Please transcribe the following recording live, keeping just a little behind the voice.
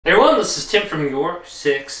this is Tim from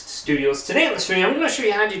YourSixGaming. Today in this video, I'm going to show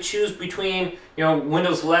you how to choose between,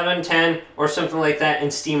 Windows 11, 10, or something like that in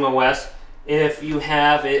SteamOS if you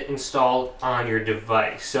have it installed on your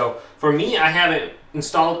device. So for me, I have it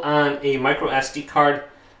installed on a micro SD card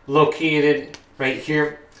located right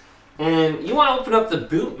here. And you want to open up the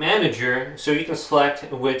boot manager so you can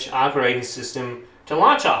select which operating system to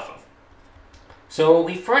launch off of. So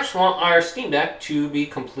we first want our Steam Deck to be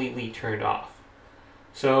completely turned off.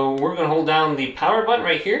 So we're going to hold down the power button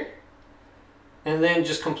right here and then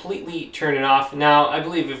just completely turn it off. Now I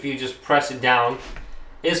believe if you just press it down,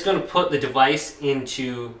 it's going to put the device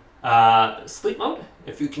into sleep mode.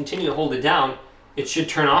 If you continue to hold it down, it should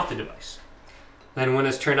turn off the device. Then when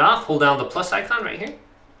it's turned off, hold down the plus icon right here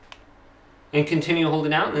and continue to hold it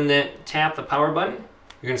down and then tap the power button.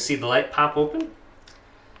 You're going to see the light pop open.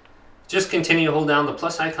 Just continue to hold down the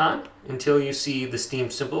plus icon until you see the Steam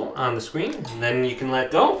symbol on the screen, and then you can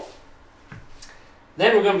let go.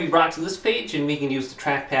 Then we're going to be brought to this page, and we can use the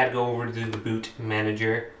trackpad to go over to the boot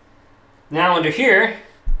manager. Now under here,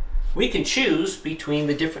 we can choose between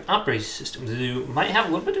the different operating systems. You might have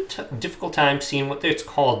a little bit of difficult time seeing what it's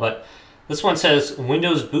called, but this one says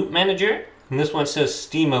Windows Boot Manager, and this one says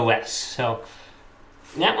SteamOS. So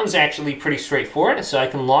that one's actually pretty straightforward. So I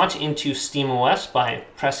can launch into SteamOS by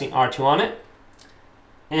pressing R2 on it.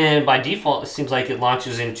 And by default, it seems like it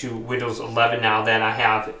launches into Windows 11 now that I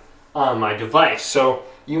have it on my device. So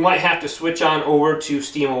you might have to switch on over to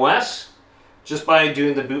SteamOS just by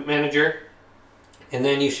doing the boot manager. And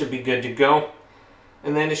then you should be good to go.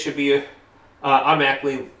 And then it should be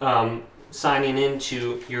automatically signing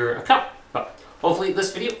into your account. But hopefully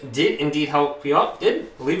this video did indeed help you out.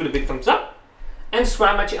 Leave it a big thumbs up. And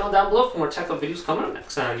subscribe to my channel down below for more tech videos coming up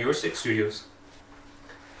next on YourSixGaming.